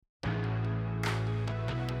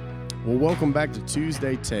Well, welcome back to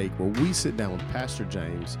Tuesday Take, where we sit down with Pastor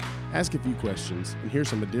James, ask a few questions, and hear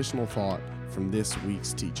some additional thought from this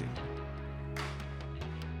week's teaching.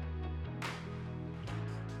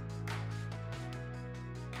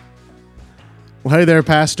 Well, hey there,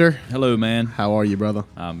 Pastor. Hello, man. How are you, brother?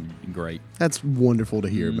 I'm great. That's wonderful to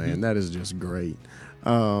hear, man. That is just great.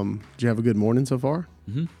 Did you have a good morning so far?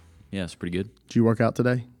 Mm-hmm. Yeah, it's pretty good. Did you work out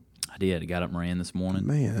today? I did. I got up and ran this morning.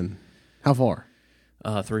 Man, how far?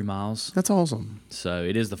 3 miles. That's awesome. So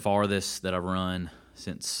it is the farthest that I've run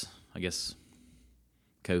since, I guess,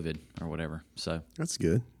 COVID or whatever. So That's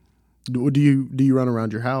good. Do you run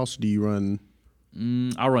around your house? Do you run?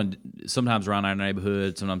 I'll run sometimes around our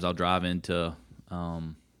neighborhood. Sometimes I'll drive into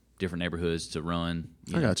different neighborhoods to run.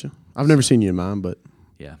 I got you. I've never seen you in mine, but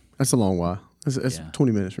Yeah. that's a long while. It's Yeah.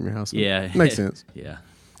 20 minutes from your house. Yeah. Makes sense. Yeah.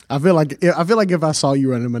 I feel like if I saw you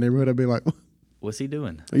running in my neighborhood, I'd be like, What's he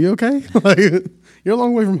doing? "Are you okay? Like, you're a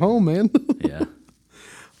long way from home, man." Yeah.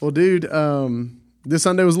 Well, dude, this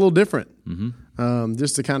Sunday was a little different. Mm-hmm.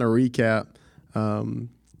 Just to kind of recap,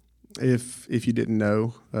 if you didn't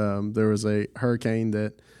know, there was a hurricane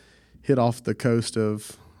that hit off the coast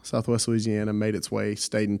of Southwest Louisiana, made its way,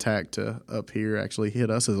 stayed intact to up here. Actually, hit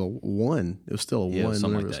us as a 1. It was still a 1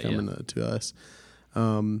 something whenever like it was that, coming to us.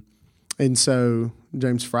 And so,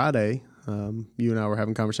 James, Friday, you and I were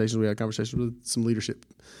having conversations. We had conversations with some leadership,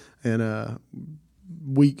 and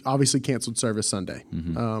we obviously canceled service Sunday.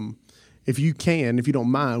 Mm-hmm. If you don't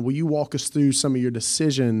mind, will you walk us through some of your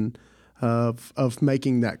decision of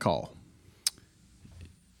making that call?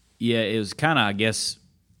 Yeah, it was kind of, I guess,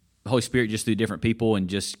 the Holy Spirit just through different people and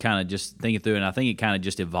just kind of just thinking through it. And I think it kind of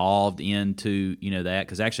just evolved into, that.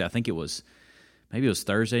 Because actually, I think it was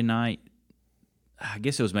Thursday night. I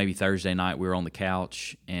guess it was maybe Thursday night. We were on the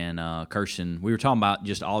couch and Kirsten, we were talking about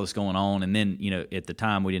just all this going on. And then, at the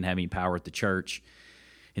time, we didn't have any power at the church.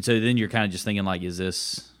 And so then you're kind of just thinking, like, is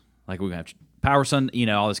this, like, we're going to have power Sunday,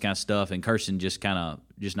 all this kind of stuff. And Kirsten just kind of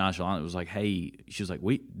just nonchalant. It was like, hey, she was like,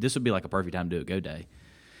 this would be like a perfect time to do a go day.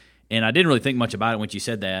 And I didn't really think much about it when she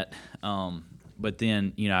said that. But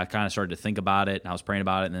then, I kind of started to think about it, and I was praying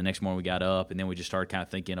about it, and the next morning we got up, and then we just started kind of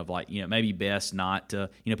thinking of, like, maybe best not to,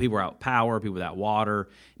 people without power, people without water,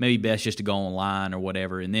 maybe best just to go online or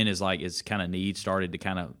whatever. And then as kind of needs started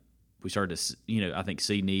to we started to, I think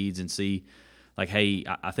see needs and see, like, hey,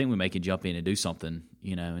 I think we may can jump in and do something,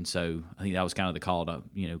 And so I think that was kind of the call to,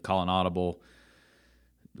 call an audible.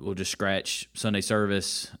 We'll just scratch Sunday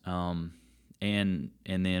service, and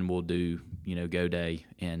then we'll do, go day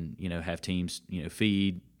and, have teams,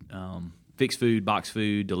 feed, fix food, box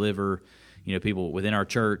food, deliver, people within our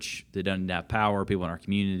church that doesn't have power, people in our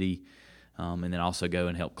community, and then also go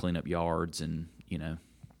and help clean up yards. And,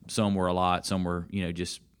 some were a lot, some were,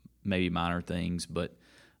 just maybe minor things. But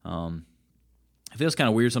it feels kind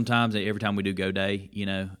of weird sometimes every time we do go day,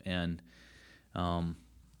 and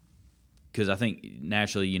because I think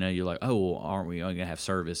naturally, you're like, oh, well, aren't we only going to have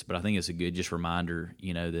service? But I think it's a good just reminder,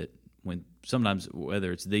 that when sometimes,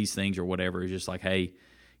 whether it's these things or whatever, it's just like, hey,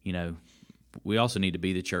 we also need to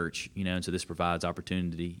be the church, and so this provides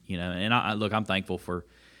opportunity, And I'm thankful for,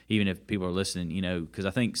 even if people are listening, because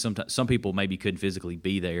I think some people maybe couldn't physically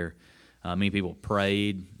be there. Many people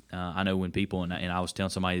prayed. I know when people, and I was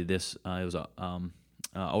telling somebody this, it was a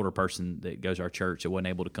older person that goes to our church that wasn't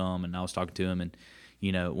able to come, and I was talking to him, and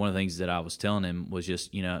one of the things that I was telling him was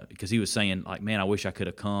just, because he was saying, like, man, I wish I could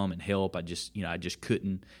have come and help. I just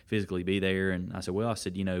couldn't physically be there. And I said, well,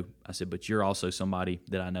 but you're also somebody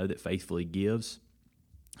that I know that faithfully gives.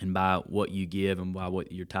 And by what you give and by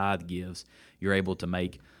what your tithe gives, you're able to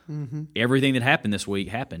make everything that happened this week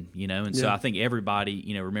happen, And so I think everybody,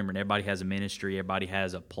 remembering everybody has a ministry, everybody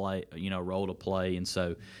has a role to play. And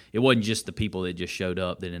so it wasn't just the people that just showed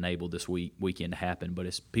up that enabled this weekend to happen, but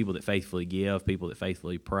it's people that faithfully give, people that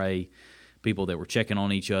faithfully pray, people that were checking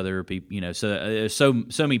on each other, people, so there's so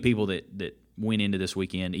many people that went into this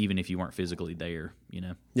weekend, even if you weren't physically there,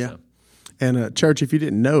 Yeah. So. And church, if you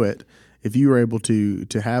didn't know it, if you were able to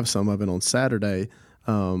have some of it on Saturday,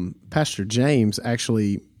 Pastor James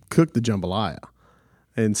actually cooked the jambalaya.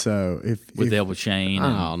 And so with the help of Shane.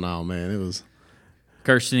 Oh, no, man. It was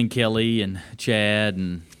Kirsten and Kelly and Chad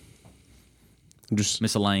and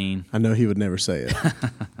Miss Elaine. I know he would never say it.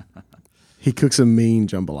 He cooks a mean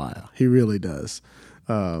jambalaya. He really does.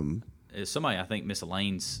 Somebody, I think Miss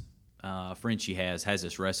Elaine's friend she has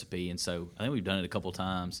this recipe, and so I think we've done it a couple of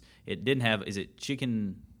times. It didn't have, is it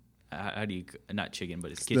chicken? How do you, not chicken,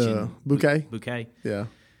 but it's kitchen. Bouquet? Bouquet. Yeah.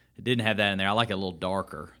 It didn't have that in there. I like it a little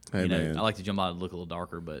darker. Hey, man. I like the jambalaya to look a little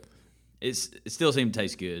darker, but it still seemed to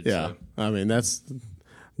taste good. Yeah. So. I mean, that's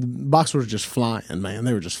the boxers were just flying, man.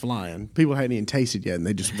 They were just flying. People hadn't even tasted yet, and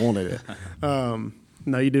they just wanted it.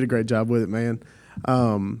 No, you did a great job with it, man.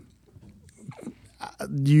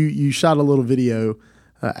 You shot a little video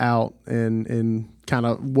out and kind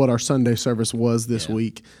of what our Sunday service was this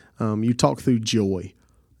week. You talked through joy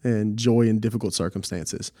and joy in difficult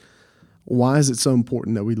circumstances. Why is it so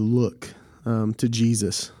important that we look to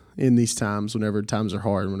Jesus in these times, whenever times are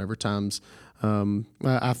hard, whenever times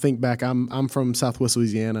I think back, I'm from Southwest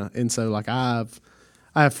Louisiana, and so like I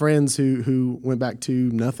have friends who went back to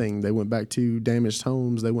nothing. They went back to damaged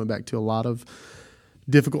homes. They went back to a lot of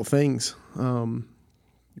difficult things.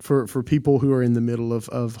 For people who are in the middle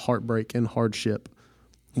of heartbreak and hardship,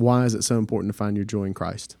 why is it so important to find your joy in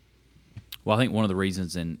Christ? Well, I think one of the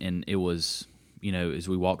reasons, and it was, as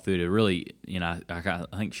we walked through it, really, I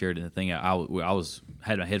think shared in the thing. I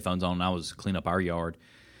had my headphones on and I was cleaning up our yard,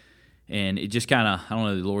 and it just kind of, I don't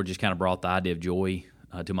know, the Lord just kind of brought the idea of joy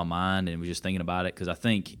to my mind, and was just thinking about it, because I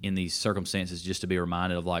think in these circumstances, just to be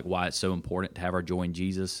reminded of like why it's so important to have our joy in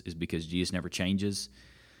Jesus is because Jesus never changes,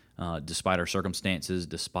 despite our circumstances,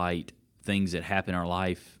 despite things that happen in our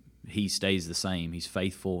life. He stays the same. He's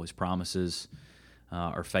faithful. His promises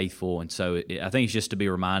are faithful, and so I think it's just to be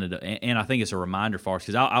reminded, and I think it's a reminder for us,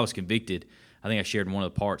 because I was convicted. I think I shared in one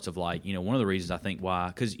of the parts of like, one of the reasons I think why,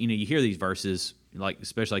 because you hear these verses, like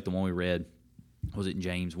especially like the one we read, was it in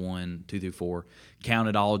James 1:2-4? Count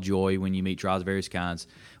it all joy when you meet trials of various kinds.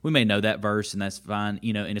 We may know that verse, and that's fine,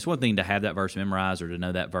 and it's one thing to have that verse memorized or to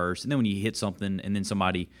know that verse, and then when you hit something and then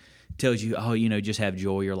somebody tells you, oh, just have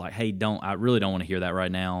joy, you're like, hey, I really don't want to hear that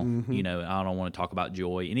right now. Mm-hmm. I don't want to talk about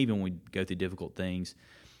joy, and even when we go through difficult things.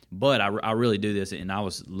 But I really do this, and I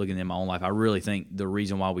was looking in my own life. I really think the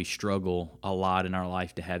reason why we struggle a lot in our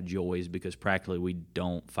life to have joy is because practically we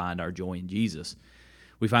don't find our joy in Jesus.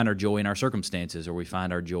 We find our joy in our circumstances, or we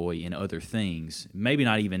find our joy in other things. Maybe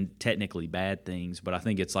not even technically bad things, but I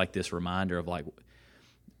think it's like this reminder of like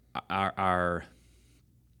our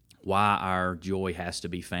why our joy has to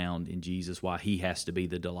be found in Jesus, why He has to be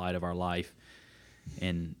the delight of our life.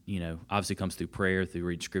 And, obviously comes through prayer, through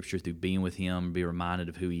reading Scripture, through being with Him, be reminded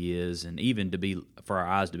of who He is, and even for our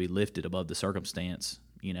eyes to be lifted above the circumstance,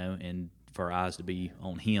 and for our eyes to be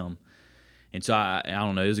on Him. And so I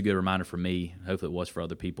don't know, it was a good reminder for me, hopefully it was for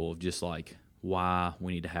other people, of just like why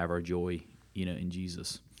we need to have our joy, in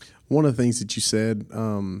Jesus. One of the things that you said,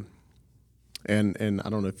 and I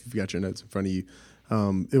don't know if you've got your notes in front of you,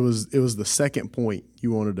 it was the second point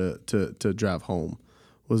you wanted to drive home,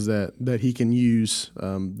 was that He can use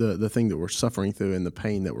the thing that we're suffering through and the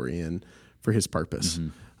pain that we're in for His purpose.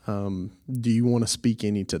 Mm-hmm. Do you want to speak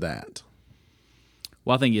any to that?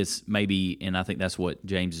 Well, I think it's maybe, and I think that's what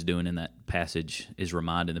James is doing in that passage, is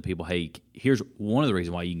reminding the people, hey, here's one of the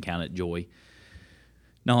reasons why you can count it joy.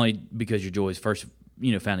 Not only because your joy is first,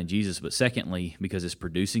 found in Jesus, but secondly, because it's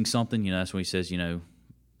producing something. That's when he says,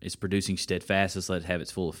 it's producing steadfastness, let it have its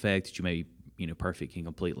full effect, that you may be, perfect and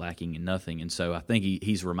complete, lacking in nothing. And so I think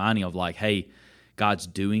he's reminding of like, hey, God's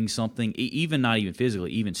doing something, even not even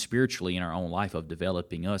physically, even spiritually in our own life, of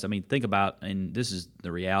developing us. I mean, think about, and this is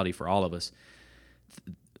the reality for all of us,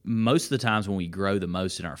 most of the times when we grow the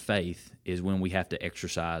most in our faith is when we have to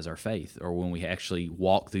exercise our faith, or when we actually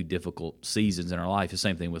walk through difficult seasons in our life. The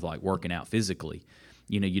same thing with like working out physically.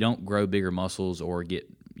 You don't grow bigger muscles or get,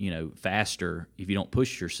 faster if you don't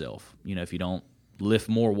push yourself, if you don't lift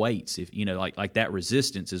more weights, if, like that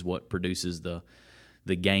resistance is what produces the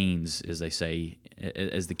gains, as they say,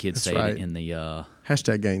 as the kids That's say right. in the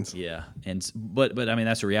hashtag gains. Yeah. But I mean,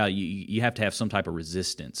 that's a reality. You have to have some type of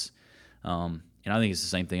resistance. And I think it's the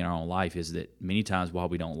same thing in our own life, is that many times while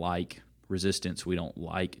we don't like resistance, we don't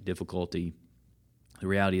like difficulty, the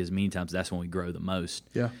reality is many times that's when we grow the most.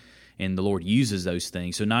 Yeah. And the Lord uses those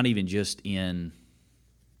things. So not even thinking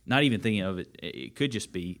of it, it could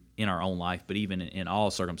just be in our own life, but even in all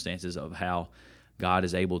circumstances, of how God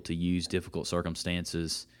is able to use difficult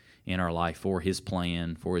circumstances in our life for His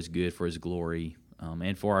plan, for His good, for His glory,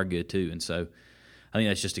 and for our good too. And so I think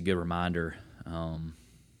that's just a good reminder, and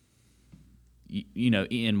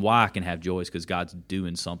why I can have joy is because God's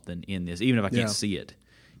doing something in this, even if I can't see it.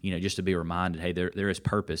 Just to be reminded, hey, there is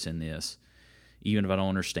purpose in this, even if I don't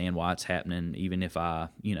understand why it's happening, even if I,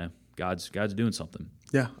 God's doing something.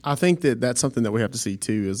 Yeah, I think that's something that we have to see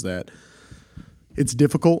too, is that it's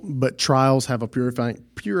difficult, but trials have a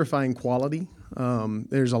purifying quality.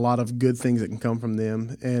 There's a lot of good things that can come from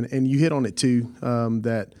them, and you hit on it too,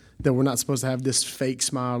 that we're not supposed to have this fake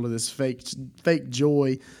smile or this fake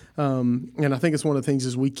joy. And I think it's one of the things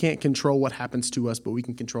is we can't control what happens to us, but we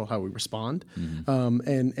can control how we respond.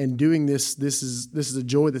 Mm-hmm. And doing this is a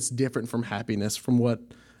joy that's different from happiness, from what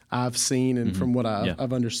I've seen and from what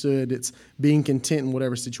I've understood, it's being content in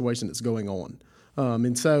whatever situation that's going on.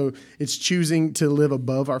 And so it's choosing to live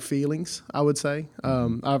above our feelings, I would say.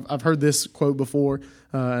 I've heard this quote before,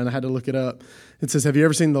 and I had to look it up. It says, have you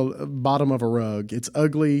ever seen the bottom of a rug? It's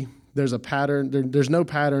ugly. There's a pattern. There's no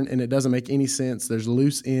pattern, and it doesn't make any sense. There's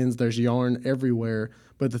loose ends. There's yarn everywhere.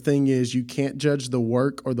 But the thing is, you can't judge the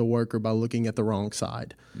work or the worker by looking at the wrong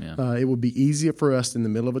side. Yeah. It would be easier for us in the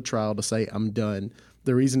middle of a trial to say, I'm done.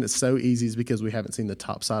 The reason it's so easy is because we haven't seen the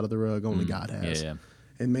top side of the rug. Only God has. Yeah.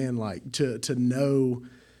 And man, like to know,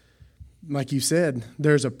 like you said,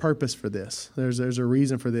 there's a purpose for this. There's a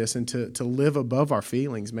reason for this, and to live above our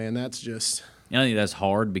feelings, man, that's just. I think that's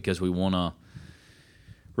hard because we want to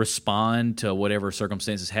respond to whatever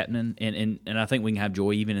circumstance is happening, and I think we can have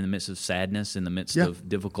joy even in the midst of sadness, in the midst of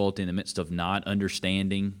difficulty, in the midst of not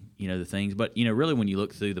understanding, the things. But really, when you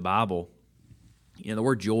look through the Bible, the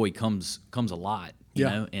word joy comes a lot, you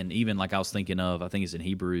know, and even like I was thinking of, I think it's in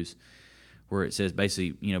Hebrews, where it says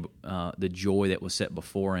basically, the joy that was set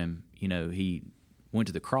before him, he went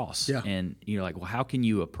to the cross. Yeah. And you're like, well, how can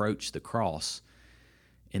you approach the cross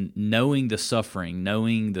and knowing the suffering,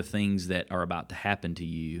 knowing the things that are about to happen to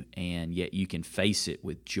you, and yet you can face it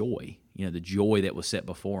with joy, the joy that was set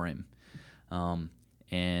before him. I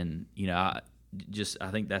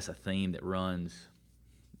think that's a theme that runs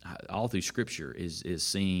all through Scripture is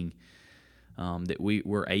seeing that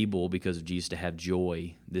we're able, because of Jesus, to have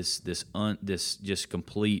joy, this just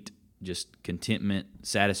complete just contentment,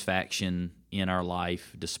 satisfaction in our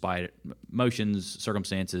life despite emotions,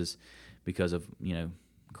 circumstances, because of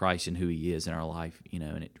Christ and who He is in our life,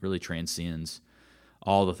 and it really transcends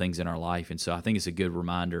all the things in our life. And so I think it's a good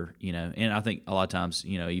reminder, and I think a lot of times,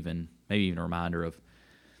 even a reminder of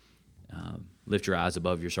lift your eyes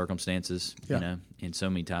above your circumstances, and so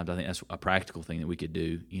many times I think that's a practical thing that we could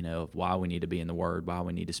do, of why we need to be in the Word, why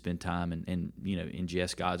we need to spend time and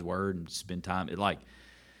ingest God's Word and spend time,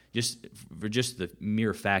 just the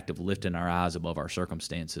mere fact of lifting our eyes above our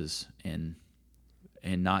circumstances, and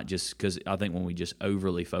not just because I think when we just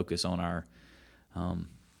overly focus on our,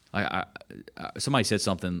 somebody said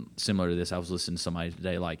something similar to this. I was listening to somebody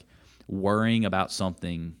today, worrying about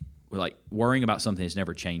something has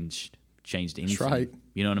never changed anything. That's right.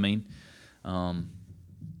 You know what I mean?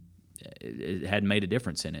 It hadn't made a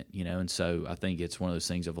difference in it, and so I think it's one of those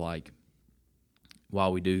things of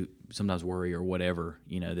while we do sometimes worry or whatever,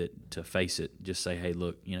 that to face it, just say, hey,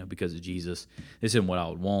 look, because of Jesus, this isn't what I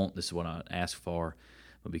would want, this is what I would ask for,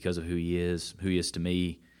 but because of who He is to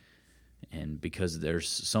me, and because there's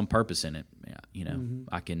some purpose in it,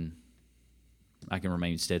 I can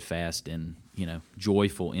remain steadfast and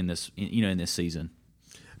joyful in this in this season.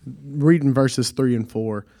 Reading verses 3 and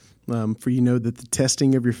 4, for you know that the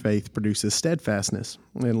testing of your faith produces steadfastness,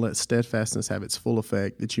 and let steadfastness have its full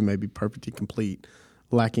effect, that you may be perfectly complete,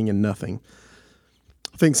 lacking in nothing.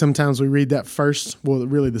 I think sometimes we read that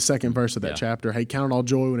the second verse of that chapter, hey, count it all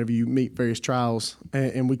joy whenever you meet various trials,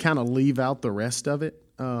 and we kind of leave out the rest of it.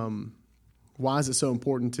 Why is it so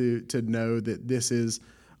important to know that this is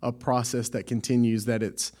a process that continues, that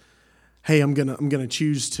it's, hey, I'm gonna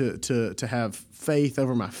choose to have faith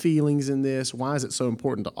over my feelings in this? Why is it so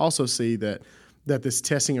important to also see that this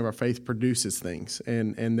testing of our faith produces things,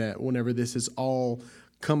 and that whenever this is all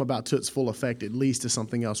come about to its full effect, it leads to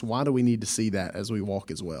something else? Why do we need to see that as we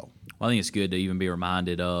walk as well? Well, I think it's good to even be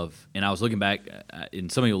reminded of, and I was looking back,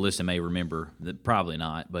 and some of you listen may remember, that probably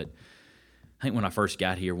not, but I think when I first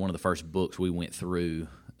got here, one of the first books we went through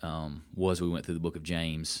the book of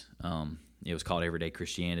James. It was called Everyday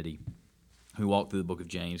Christianity. We walked through the book of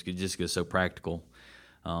James because it just goes so practical.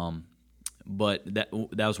 But that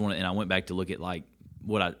was one, and I went back to look at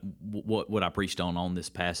what I preached on this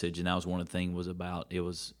passage, and that was one of the things was about, it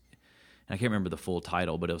was, and I can't remember the full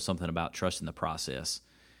title, but it was something about trusting the process,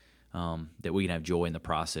 that we can have joy in the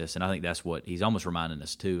process. And I think that's what he's almost reminding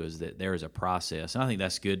us too, is that there is a process. And I think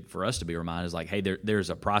that's good for us to be reminded, is hey, there's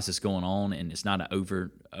a process going on, and it's not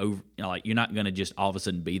over you're not going to just all of a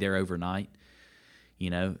sudden be there overnight.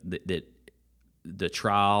 That the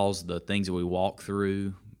trials, the things that we walk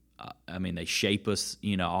through, they shape us,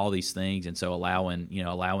 all these things. And so allowing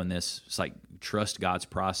this, it's trust God's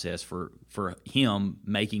process for Him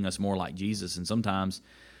making us more like Jesus. And sometimes,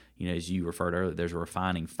 as you referred earlier, there's a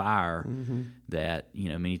refining fire that,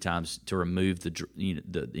 many times to remove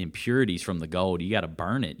the impurities from the gold, you got to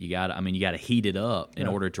burn it. You got to heat it up in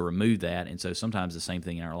order to remove that. And so sometimes the same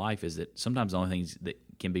thing in our life is that sometimes the only things that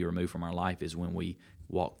can be removed from our life is when we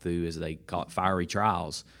walk through, as they call it, fiery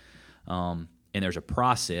trials. and there's a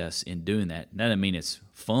process in doing that. That doesn't mean it's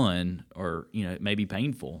fun or, it may be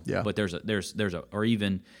painful. Yeah. But there's a or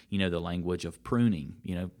even, the language of pruning.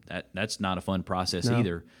 That's not a fun process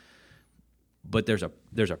either. But there's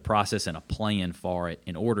a process and a plan for it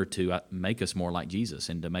in order to make us more like Jesus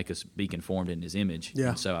and to make us be conformed in His image. Yeah.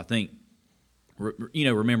 And so I think,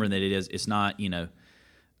 remembering that it's not,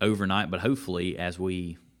 overnight, but hopefully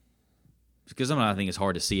because sometimes I think it's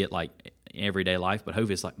hard to see it like everyday life, but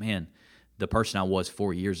hopefully it's like, man, the person I was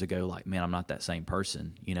 4 years ago, like, man, I'm not that same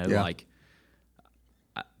person, like,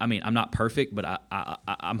 I mean, I'm not perfect, but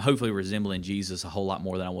I'm hopefully resembling Jesus a whole lot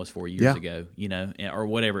more than I was 4 years ago, or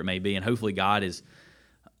whatever it may be. And hopefully God is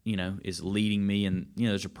leading me, and,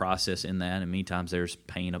 there's a process in that. And many times there's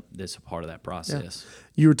pain that's a part of that process.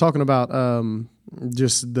 Yeah. You were talking about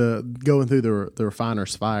just the going through the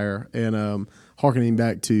refiner's fire and hearkening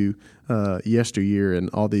back to yesteryear and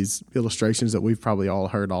all these illustrations that we've probably all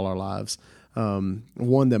heard all our lives.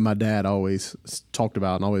 One that my dad always talked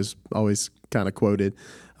about and always kind of quoted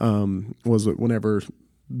was whenever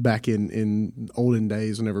back in olden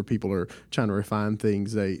days, whenever people are trying to refine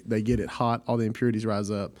things, they get it hot, all the impurities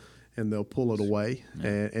rise up, and they'll pull it away,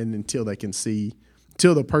 and until they can see,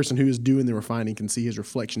 till the person who is doing the refining can see his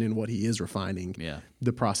reflection in what he is refining,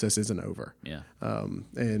 the process isn't over. Yeah.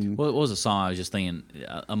 And what was a song I was just thinking?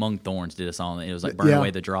 Among Thorns did a song. It was like "Burn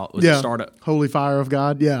Away the Drought." Was it start a Holy Fire of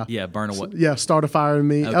God? Yeah. Yeah, burn away. Yeah, start a fire in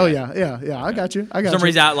me. Okay. Oh yeah. I got you. For some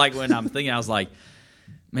reason, when I'm thinking, I was like,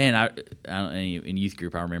 man, I don't, in youth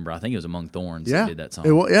group, I remember. I think it was Among Thorns that did that song.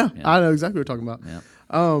 I know exactly what you're talking about. Yeah.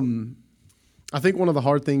 I think one of the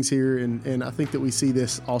hard things here, and I think that we see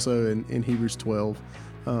this also in Hebrews 12,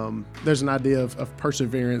 there's an idea of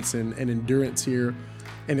perseverance and endurance here,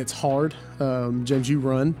 and it's hard. James, you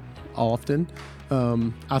run often.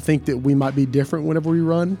 I think that we might be different whenever we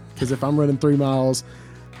run, because if I'm running 3 miles,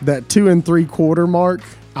 that 2 3/4 mark,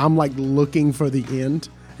 I'm like looking for the end.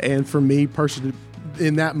 And for me,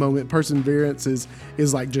 in that moment, perseverance is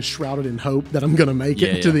like just shrouded in hope that I'm going to make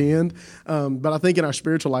it to the end. But I think in our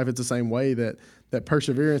spiritual life, it's the same way that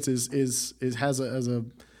perseverance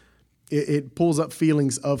it pulls up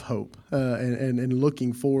feelings of hope and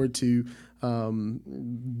looking forward to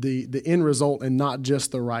the end result and not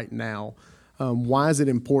just the right now. Why is it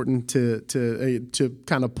important to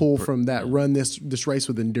kind of pull from that, run this race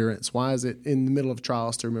with endurance? Why is it in the middle of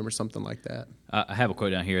trials to remember something like that? I have a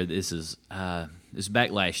quote down here. This is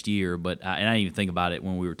back last year, but I didn't even think about it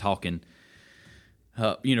when we were talking,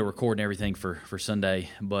 recording everything for Sunday.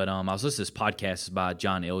 But I was listening to this podcast by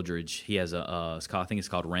John Eldridge. He has I think it's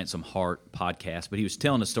called Ransom Heart podcast. But he was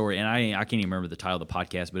telling a story, and I can't even remember the title of the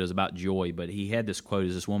podcast, but it was about joy. But he had this quote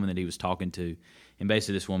as this woman that he was talking to. And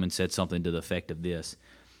basically this woman said something to the effect of this,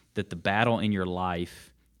 that the battle in your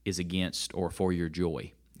life is against or for your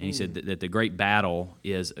joy. And he said that the great battle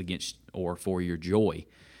is against or for your joy.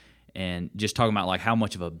 And just talking about like how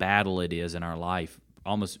much of a battle it is in our life,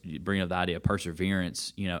 almost bringing up the idea of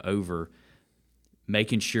perseverance, over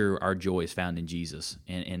making sure our joy is found in Jesus.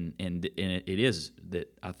 And it is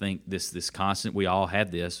that I think this constant, we all have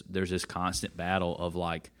this, there's this constant battle of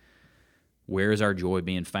like, where is our joy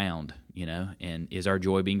being found, and is our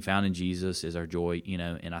joy being found in Jesus? Is our joy,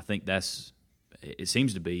 and I think it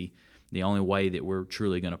seems to be the only way that we're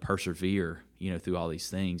truly going to persevere, through all these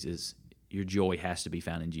things is your joy has to be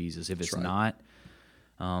found in Jesus. If it's not,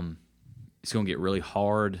 it's going to get really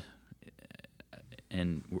hard.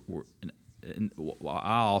 And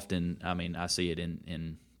I see it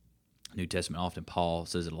in New Testament, often Paul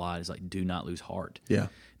says it a lot. It's like, do not lose heart. Yeah.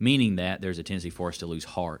 Meaning that there's a tendency for us to lose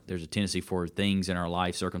heart. There's a tendency for things in our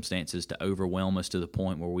life circumstances to overwhelm us to the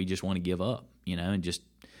point where we just want to give up, and just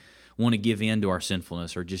want to give in to our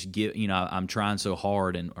sinfulness, or just give, I'm trying so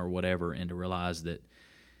hard or whatever, and to realize that,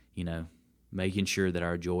 making sure that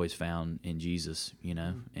our joy is found in Jesus,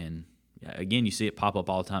 and again, you see it pop up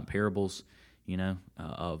all the time, parables,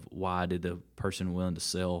 of why did the person willing to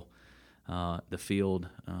sell the field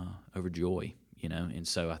over joy, and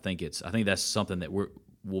so I think that's something that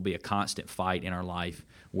will be a constant fight in our life.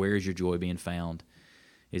 Where is your joy being found?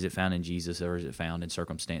 Is it found in Jesus, or is it found in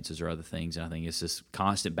circumstances or other things? And I think it's this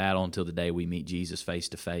constant battle until the day we meet Jesus face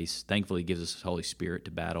to face. Thankfully, He gives us His Holy Spirit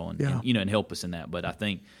to battle and help us in that. But I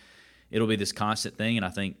think it'll be this constant thing, and I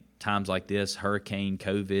think times like this, hurricane,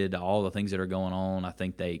 COVID, all the things that are going on, I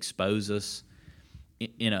think they expose us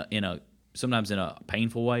sometimes in a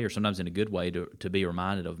painful way, or sometimes in a good way, to be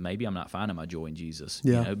reminded of maybe I'm not finding my joy in Jesus.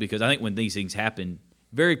 Yeah. Because I think when these things happen,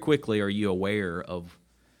 very quickly are you aware of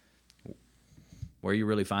where you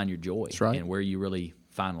really find your joy, That's right. and where you really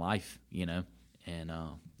find life, and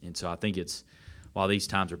so I think it's while these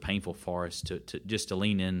times are painful for us, to just to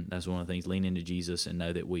lean in. That's one of the things. Lean into Jesus and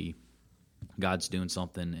know that God's doing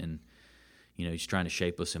something, and He's trying to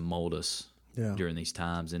shape us and mold us during these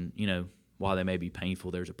times. And while they may be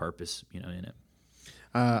painful, there's a purpose in it.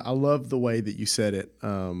 I love the way that you said it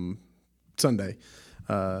Sunday.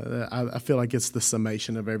 I feel like it's the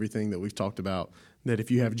summation of everything that we've talked about, that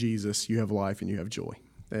if you have Jesus, you have life and you have joy.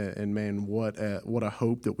 And man, what a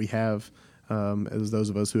hope that we have as those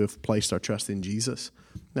of us who have placed our trust in Jesus,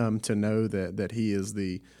 to know that He is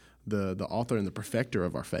the author and the perfecter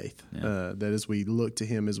of our faith. That as we look to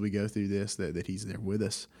Him as we go through this, that He's there with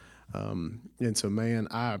us. And so, man,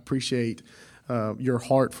 I appreciate your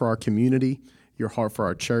heart for our community, your heart for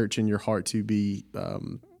our church, and your heart to be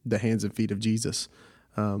the hands and feet of Jesus.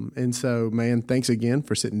 And so, man, thanks again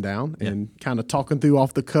for sitting down and kind of talking through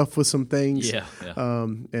off the cuff with some things.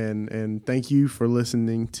 And thank you for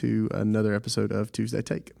listening to another episode of Tuesday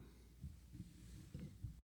Take.